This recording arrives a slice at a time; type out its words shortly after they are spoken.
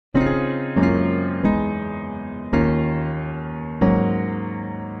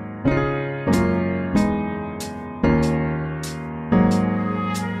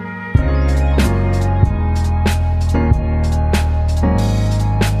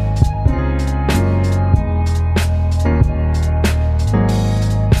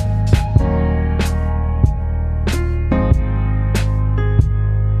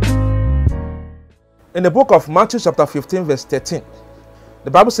In the book of Matthew chapter 15 verse 13, the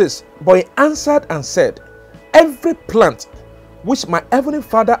Bible says, "But he answered and said, every plant which my heavenly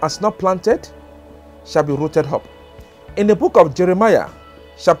Father has not planted shall be rooted up." In the book of Jeremiah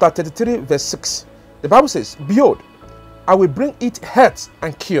chapter 33 verse 6, the Bible says, "Behold, I will bring it health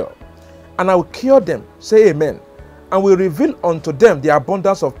and cure, and I will cure them." Say amen. "And will reveal unto them the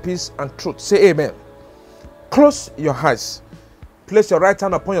abundance of peace and truth." Say amen. Close your eyes. Place your right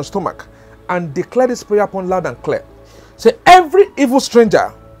hand upon your stomach and declare this prayer upon loud and clear. Say, every evil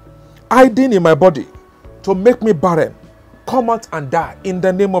stranger hiding in my body to make me barren, come out and die in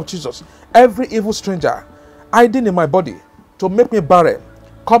the name of Jesus. Every evil stranger hiding in my body to make me barren,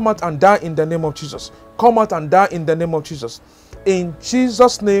 come out and die in the name of Jesus. Come out and die in the name of Jesus. In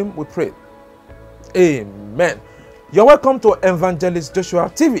Jesus' name we pray. Amen. You're welcome to Evangelist Joshua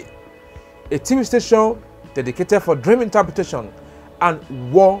TV, a TV station dedicated for dream interpretation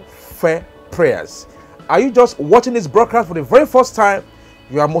and warfare prayers. Are you just watching this broadcast for the very first time?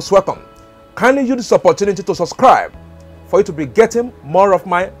 You are most welcome. Kindly use this opportunity to subscribe for you to be getting more of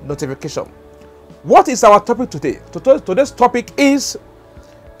my notification. What is our topic today? Today's topic is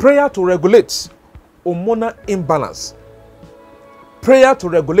prayer to regulate hormonal imbalance. Prayer to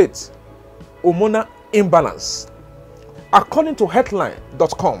regulate hormonal imbalance. According to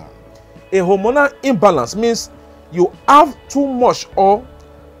healthline.com, a hormonal imbalance means you have too much or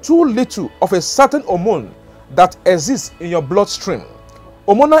too little of a certain hormone that exists in your bloodstream.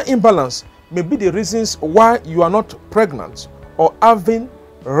 Hormonal imbalance may be the reasons why you are not pregnant or having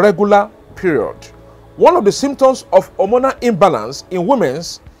regular period. One of the symptoms of hormonal imbalance in women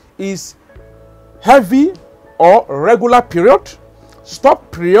is heavy or regular period,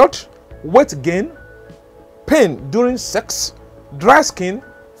 stop period, weight gain, pain during sex, dry skin,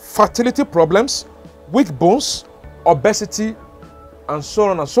 fertility problems, weak bones, obesity, and so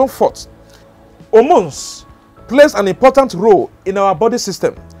on and so forth. Hormones plays an important role in our body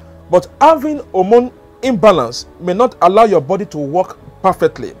system, but having hormone imbalance may not allow your body to work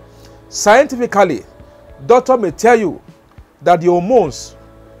perfectly. Scientifically, doctor may tell you that the hormones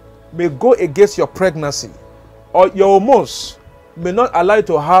may go against your pregnancy, or your hormones may not allow you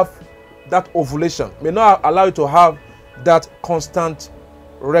to have that ovulation, may not allow you to have that constant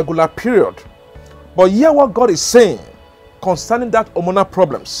regular period. But hear what God is saying concerning that hormonal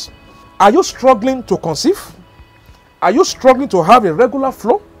problems. Are you struggling to conceive? Are you struggling to have a regular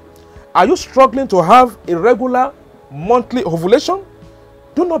flow? Are you struggling to have a regular monthly ovulation?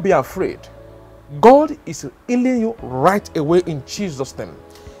 Do not be afraid. God is healing you right away in Jesus' name.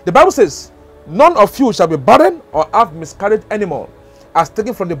 The Bible says, "None of you shall be barren or have miscarriage anymore," as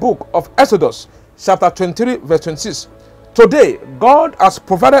taken from the book of Exodus, chapter 23, verse 26. Today, God has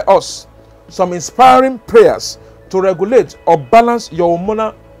provided us some inspiring prayers to regulate or balance your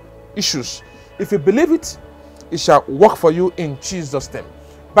hormonal issues. If you believe it, it shall work for you in Jesus' name.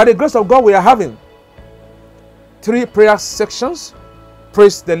 By the grace of God, we are having 3 prayer sections.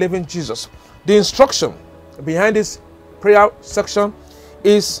 Praise the living Jesus. The instruction behind this prayer section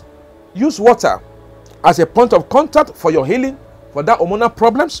is use water as a point of contact for your healing, for that hormonal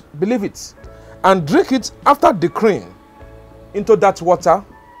problems. Believe it. And drink it after decreeing into that water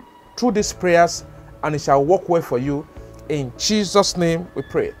through these prayers, and it shall work well for you. In Jesus' name we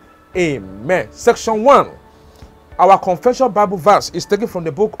pray. Amen. Section 1. Our confession Bible verse is taken from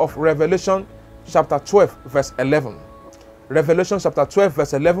the book of Revelation chapter 12 verse 11. Revelation chapter 12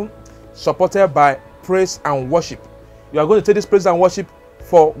 verse 11, supported by praise and worship. You are going to take this praise and worship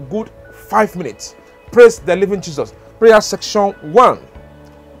for good 5 minutes. Praise the living Jesus. Prayer section 1.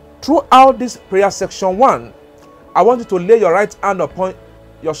 Throughout this prayer section 1, I want you to lay your right hand upon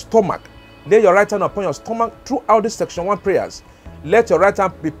your stomach. Lay your right hand upon your stomach throughout this section 1 prayers. Let your right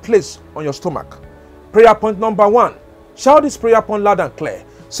hand be placed on your stomach. Prayer point number 1. Shout this prayer point loud and clear.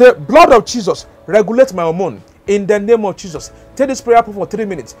 Say, "Blood of Jesus, regulate my hormone in the name of Jesus." Take this prayer point for 3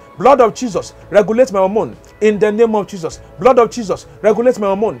 minutes. Blood of Jesus, regulate my hormone in the name of Jesus. Blood of Jesus, regulate my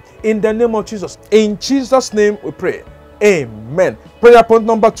hormone in the name of Jesus. In Jesus' name we pray. Amen. Prayer point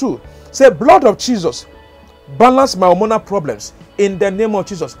number 2. Say, "Blood of Jesus, balance my hormonal problems in the name of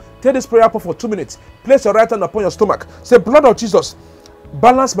Jesus." Take this prayer point for 2 minutes. Place your right hand upon your stomach. Say, "Blood of Jesus,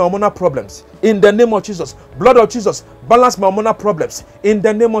 balance my hormonal problems in the name of Jesus." Blood of Jesus, balance my hormonal problems in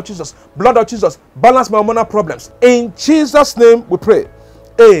the name of Jesus. Blood of Jesus, balance my hormonal problems. In Jesus' name we pray.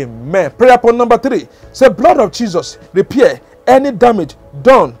 Amen. Prayer point number 3. Say, "Blood of Jesus, repair any damage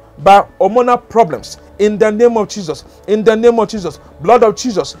done by hormonal problems in the name of Jesus." In the name of Jesus. Blood of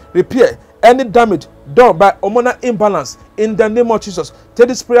Jesus, repair any damage done by hormonal imbalance in the name of Jesus. Take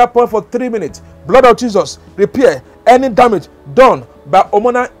this prayer point for 3 minutes. Blood of Jesus, repair any damage done by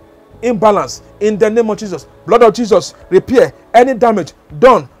hormonal imbalance in the name of Jesus. Blood of Jesus, repair any damage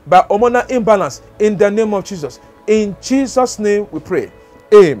done by hormonal imbalance in the name of Jesus. In Jesus' name we pray.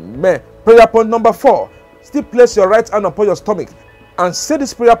 Amen. Prayer point number 4. Still place your right hand upon your stomach and say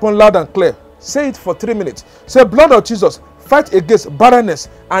this prayer point loud and clear. Say it for 3 minutes. Say, blood of Jesus, fight against barrenness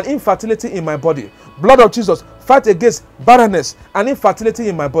and infertility in my body. Blood of Jesus, fight against barrenness and infertility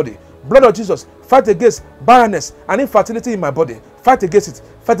in my body. Blood of Jesus, fight against barrenness and infertility in my body. Fight against it,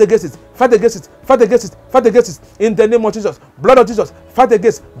 fight against it, fight against it, fight against it, fight against it. In the name of Jesus, blood of Jesus, fight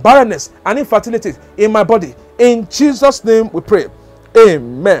against barrenness and infertility in my body. In Jesus' name we pray.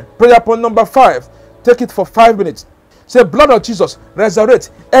 Amen. Prayer point number 5. Take it for 5 minutes. Say, blood of Jesus,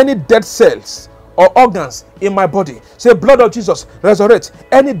 resurrect any dead cells or organs in my body. Say, blood of Jesus, resurrect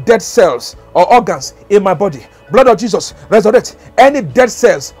any dead cells or organs in my body. Blood of Jesus, resurrect any dead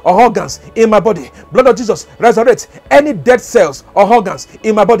cells or organs in my body. Blood of Jesus, resurrect any dead cells or organs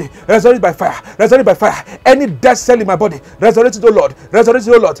in my body. Resurrect by fire. Resurrect by fire. Any dead cell in my body. Resurrect it, O Lord. Resurrect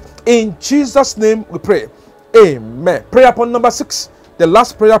it, O Lord. In Jesus' name we pray. Amen. Prayer point number 6. The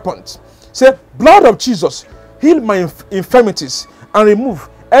last prayer point. Say, blood of Jesus, heal my infirmities and remove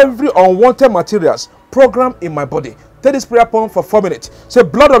every unwanted materials programmed in my body. Take this prayer point for 4 minutes. Say,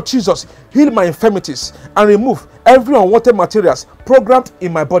 blood of Jesus, heal my infirmities and remove every unwanted materials programmed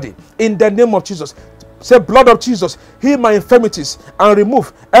in my body. In the name of Jesus. Say, blood of Jesus, heal my infirmities and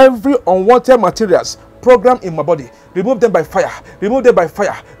remove every unwanted materials programmed in my body. Remove them by fire. Remove them by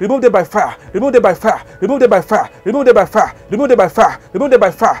fire. Remove them by fire. Remove them by fire. Remove them by fire. Remove them by fire. Remove them by fire. Remove them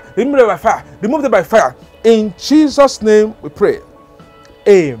by fire. Remove them by fire. Remove them by fire. In Jesus' name we pray.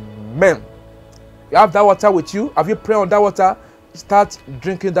 Amen. You have that water with you. Have you prayed on that water? Start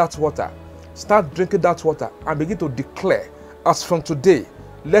drinking that water. Start drinking that water and begin to declare, as from today,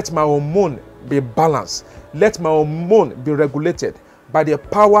 let my hormone be balanced. Let my hormone be regulated by the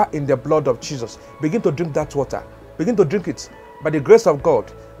power in the blood of Jesus. Begin to drink that water. Begin to drink it. By the grace of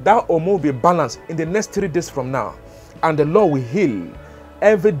God, that hormone will be balanced in the next 3 days from now. And the Lord will heal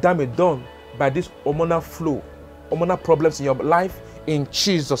every damage done by this hormonal flow, hormonal problems in your life, in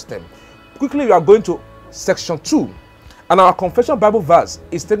Jesus' name. Quickly, we are going to section 2. And our confession Bible verse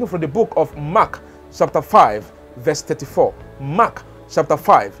is taken from the book of Mark, chapter 5, verse 34. Mark, chapter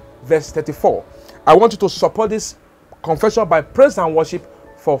 5, verse 34. I want you to support this confession by praise and worship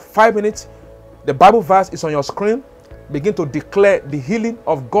for 5 minutes. The Bible verse is on your screen. Begin to declare the healing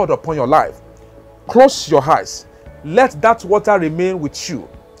of God upon your life. Close your eyes. Let that water remain with you.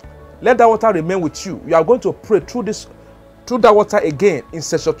 Let that water remain with you. You are going to pray through that water again in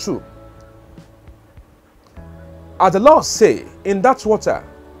section 2. As the Lord say, in that water,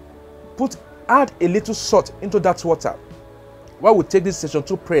 add a little salt into that water. While we take this section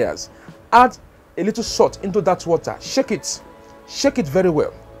 2 prayers, add a little salt into that water. Shake it. Shake it very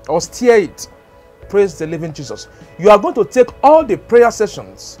well. Or stir it. Praise the living Jesus. You are going to take all the prayer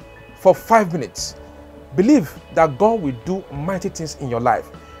sessions for 5 minutes. Believe that God will do mighty things in your life.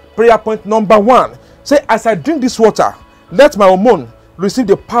 Prayer point number 1. Say, as I drink this water, let my hormone receive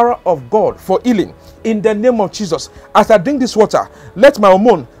the power of God for healing. In the name of Jesus. As I drink this water, let my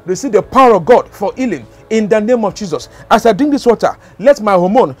hormone receive the power of God for healing. In the name of Jesus. As I drink this water, let my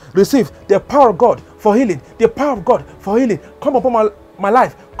hormone receive the power of God for healing. The power of God for healing. Come upon my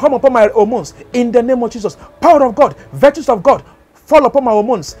life. Come upon my hormones. In the name of Jesus. Power of God. Virtues of God. Fall upon my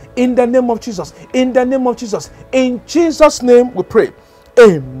hormones. In the name of Jesus. In the name of Jesus. In Jesus' name we pray.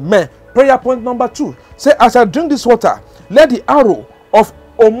 Amen. Prayer point number 2. Say, as I drink this water, let the arrow of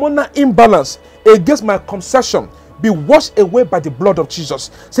hormonal imbalance against my conception be washed away by the blood of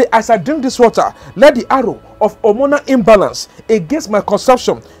Jesus. Say, as I drink this water, let the arrow of hormonal imbalance against my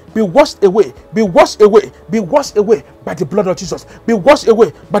conception be washed away, be washed away, be washed away by the blood of Jesus. Be washed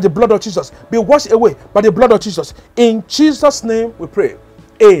away by the blood of Jesus. Be washed away by the blood of Jesus. In Jesus' name we pray.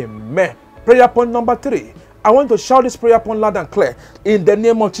 Amen. Prayer point number 3. I want to shout this prayer point loud and clear in the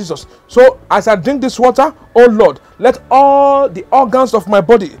name of Jesus. So as I drink this water, oh Lord, let all the organs of my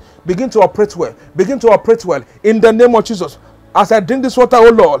body begin to operate well. Begin to operate well in the name of Jesus. As I drink this water, oh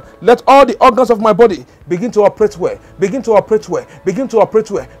Lord, let all the organs of my body begin to operate well. Begin to operate well. Begin to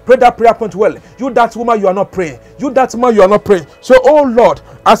operate well. Pray that prayer point well. You that woman, you are not praying. You that man, you are not praying. So, oh Lord,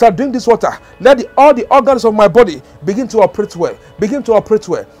 as I drink this water, let all the organs of my body begin to operate well. Begin to operate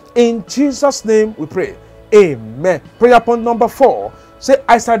well. In Jesus' name we pray. Amen. Prayer point number 4. Say,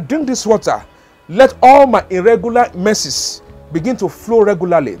 as I drink this water, let all my irregular menses begin to flow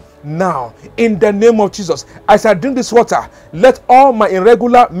regularly. now. In the name of Jesus, as I drink this water, let all my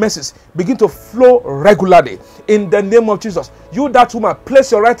irregular menses begin to flow regularly. In the name of Jesus, you that woman,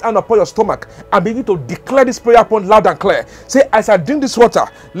 place your right hand upon your stomach and begin to declare this prayer upon loud and clear. Say, as I drink this water,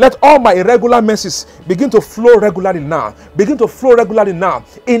 let all my irregular menses begin to flow regularly now. Begin to flow regularly now.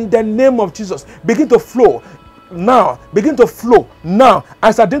 In the name of Jesus, begin to flow now. Begin to flow now.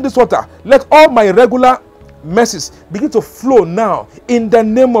 As I drink this water, let all my irregular menses begin to flow now. In the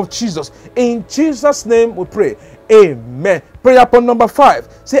name of Jesus. In Jesus' name we pray. Amen. Prayer point number 5.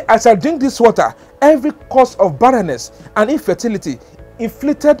 Say, as I drink this water, every cause of barrenness and infertility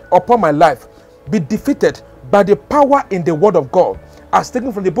inflicted upon my life be defeated by the power in the word of God. As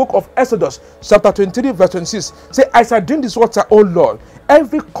taken from the book of Exodus, chapter 23, verse 26. Say, as I drink this water, O Lord,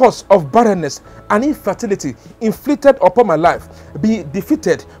 every cause of barrenness and infertility inflicted upon my life be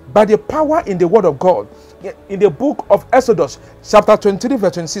defeated by the power in the word of God. In the book of Exodus, chapter 23,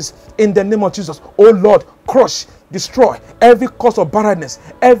 verse 26, in the name of Jesus, O Lord, crush, destroy every cause of barrenness,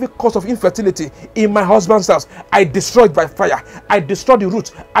 every cause of infertility in my husband's house. I destroy it by fire. I destroy the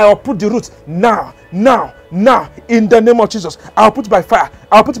root. I uproot the root now, now, now, in the name of Jesus. I'll put it by fire.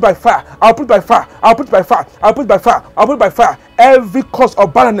 I'll put it by fire. I'll put it by fire. I'll put it by fire. I'll put it by fire. I'll put it by fire. Every cause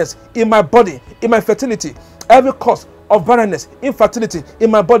of barrenness in my body, in my fertility, every cause of barrenness, infertility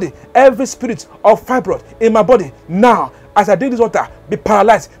in my body, every spirit of fibroid in my body, now, as I drink this water, be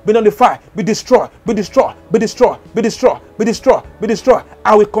paralyzed, be nullified, be destroyed, be destroyed, be destroyed, be destroyed, be destroyed, be destroyed.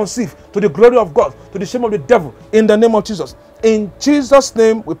 I will conceive to the glory of God, to the shame of the devil, in the name of Jesus. In Jesus'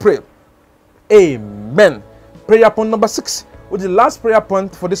 name we pray. Amen. Prayer point number 6, which is the last prayer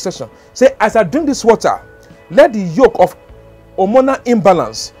point for this session. Say, as I drink this water, let the yoke of hormonal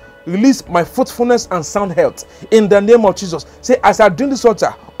imbalance release my fruitfulness and sound health. In the name of Jesus. Say, as I drink this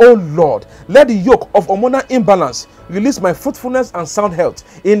water, oh Lord, let the yoke of hormonal imbalance release my fruitfulness and sound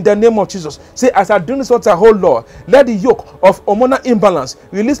health. In the name of Jesus. Say, as I drink this water, oh Lord, let the yoke of hormonal imbalance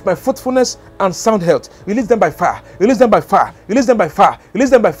release my fruitfulness and sound health. Release them by fire. Release them by fire. Release them by fire.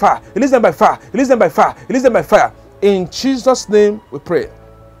 Release them by fire. Release them by fire. Release them by fire. Release them by fire. In Jesus' name we pray.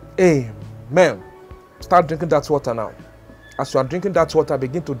 Amen. Start drinking that water now. As you are drinking that water,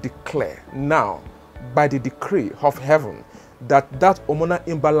 begin to declare now, by the decree of heaven, that hormonal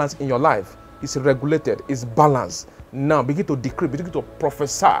imbalance in your life is regulated, is balanced. Now begin to decree, begin to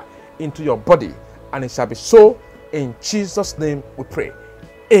prophesy into your body, and it shall be so. In Jesus' name we pray.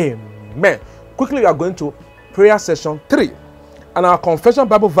 Amen. Quickly, we are going to prayer session 3. And our confession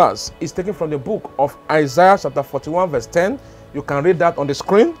Bible verse is taken from the book of Isaiah chapter 41 verse 10. You can read that on the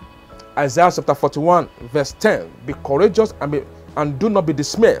screen. Isaiah chapter 41 verse 10. Be courageous and do not be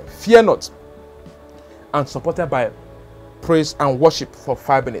dismayed. Fear not. And supported by praise and worship for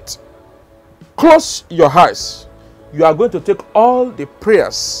 5 minutes. Close your eyes. You are going to take all the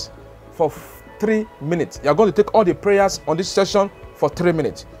prayers for 3 minutes. You are going to take all the prayers on this session for 3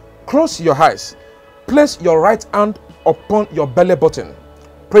 minutes. Close your eyes. Place your right hand upon your belly button.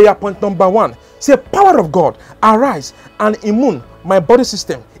 Prayer point number 1. Say, power of God, arise and immune my body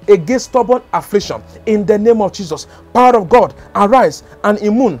system against stubborn affliction. In the name of Jesus. Power of God, arise and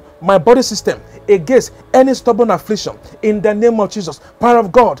immune my body system against any stubborn affliction. In the name of Jesus. Power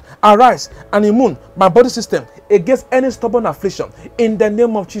of God, arise and immune my body system against any stubborn affliction. In the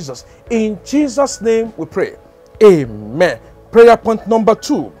name of Jesus. In Jesus' name we pray. Amen. Prayer point number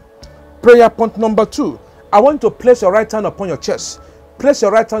 2. Prayer point number 2. I want you to place your right hand upon your chest. Place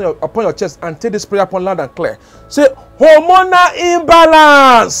your right hand upon your chest and take this prayer point loud and clear. Say, hormonal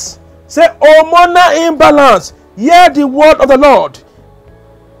imbalance. Say, hormonal imbalance. Hear the word of the Lord.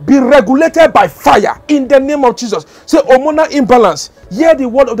 Be regulated by fire in the name of Jesus. Say, hormonal imbalance. Hear the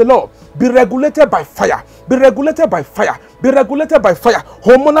word of the Lord. Be regulated by fire. Be regulated by fire. Be regulated by fire.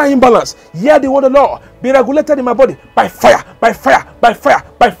 Hormonal imbalance. Hear the word of the Lord. Be regulated in my body by fire. By fire. By fire.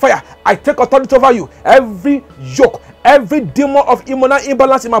 By fire. I take authority over you. Every yoke, every demon of hormonal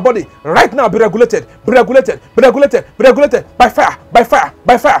imbalance in my body, right now be regulated. Be regulated. Be regulated. Be regulated by fire. By fire.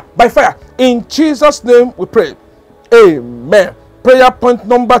 By fire. By fire. In Jesus' name we pray. Amen. Prayer point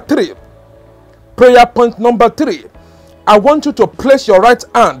number 3. Prayer point number 3. I want you to place your right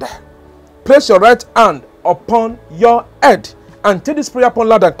hand. Place your right hand upon your head and take this prayer point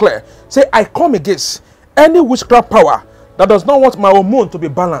loud and clear. Say, I come against any witchcraft power that does not want my hormone to be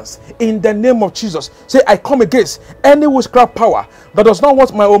balanced, in the name of Jesus. Say, I come against any witchcraft power that does not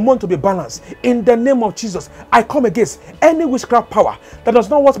want my hormone to be balanced, in the name of Jesus. I come against any witchcraft power that does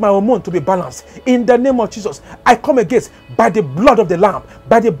not want my hormone to be balanced, in the name of Jesus. I come against, by the blood of the Lamb,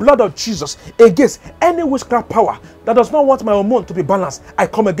 by the blood of Jesus, against any witchcraft power that does not want my hormone to be balanced. I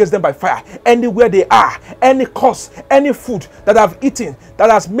come against them by fire. Anywhere they are, any cause, any food that I've eaten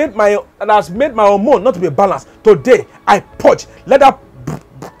that has made my hormone not to be balanced, today I purge. Let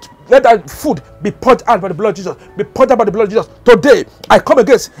that food be purged out by the blood of Jesus. Be purged out by the blood of Jesus. Today I come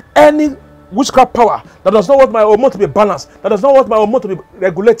against any witchcraft power that does not want my hormone to be balanced, that does not want my hormone to be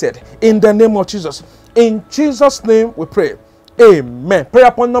regulated, in the name of Jesus. In Jesus' name we pray. Amen.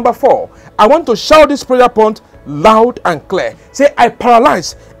 Prayer point number 4. I want to shout this prayer point loud and clear. Say, I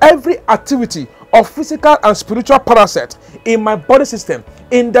paralyze every activity of physical and spiritual parasite in my body system,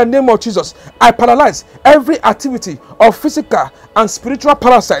 in the name of Jesus. I paralyze every activity of physical and spiritual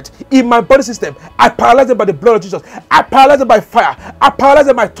parasite in my body system. I paralyze it by the blood of Jesus. I paralyze it by fire. I paralyze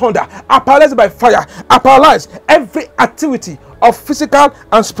it by thunder. I paralyze it by fire. I paralyze every activity of physical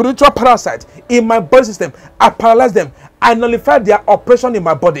and spiritual parasite in my body system. I paralyze them. I nullify their operation in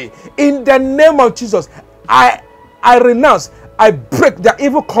my body. In the name of Jesus, I renounce, I break their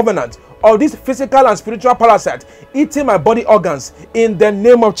evil covenant of this physical and spiritual parasite eating my body organs, in the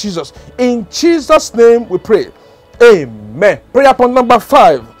name of Jesus. In Jesus' name we pray. Amen. Prayer point number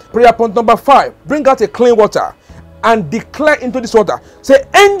 5. Prayer point number 5. Bring out a clean water and declare into this water. Say,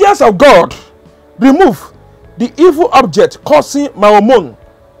 angels of God, remove the evil object causing my hormone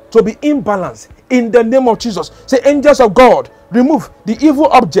to be imbalanced, in the name of Jesus. Say, angels of God, remove the evil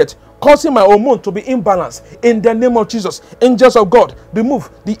object causing my hormone to be imbalanced, in the name of Jesus. Angels of God,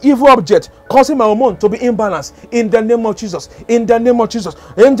 remove the evil object causing my hormone to be imbalanced, in the name of Jesus. In the name of Jesus.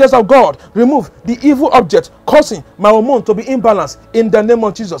 Angels of God, remove the evil object causing my hormone to be imbalanced, in the name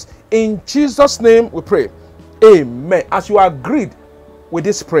of Jesus. In Jesus' name we pray. Amen. As you agreed with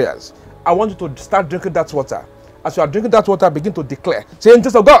these prayers, I want you to start drinking that water. As you are drinking that water, begin to declare. Say,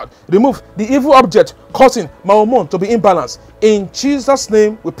 angels of God, remove the evil object causing my hormone to be imbalanced. In Jesus'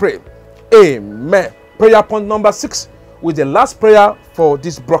 name we pray. Amen. Prayer point number 6, with the last prayer for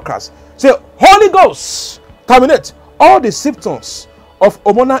this broadcast. Say, Holy Ghost, terminate all the symptoms of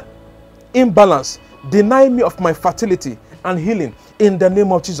hormonal imbalance, deny me of my fertility and healing, in the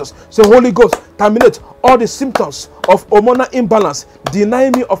name of Jesus. So, Holy Ghost, terminate all the symptoms of hormonal imbalance,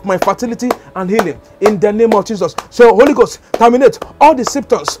 deny me of my fertility and healing, in the name of Jesus. So, Holy Ghost, terminate all the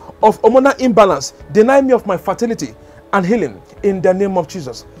symptoms of hormonal imbalance, deny me of my fertility and healing, in the name of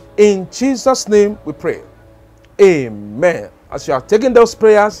Jesus. In Jesus' name we pray. Amen. As you are taking those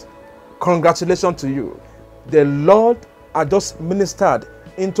prayers, congratulations to you. The Lord has just ministered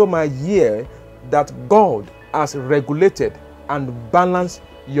into my ear that God has regulated and balanced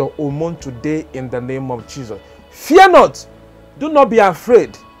your hormone today, in the name of Jesus. Fear not. Do not be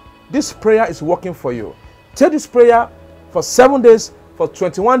afraid. This prayer is working for you. Take this prayer for 7 days, for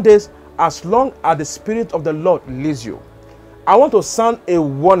 21 days, as long as the Spirit of the Lord leads you. I want to sound a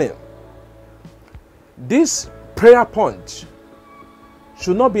warning. This prayer point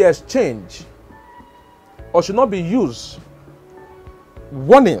should not be exchanged or should not be used.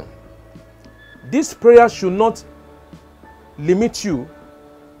 Warning. This prayer should not limit you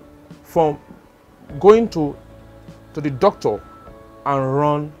from going to the doctor and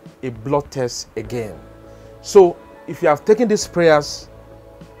run a blood test again. So if you have taken these prayers,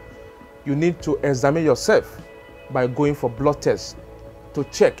 you need to examine yourself by going for blood tests to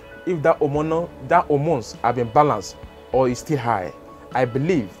check if that hormones have been balanced or is still high. I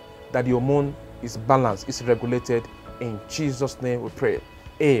believe that the hormone is balanced, is regulated. In Jesus' name we pray.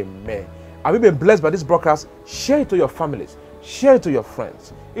 Amen. Have you been blessed by this broadcast? Share it to your families. Share it to your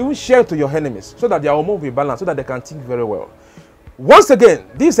friends. Even share it to your enemies, so that their hormone will be balanced, so that they can think very well. Once again,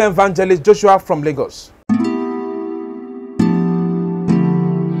 this is Evangelist Joshua from Lagos.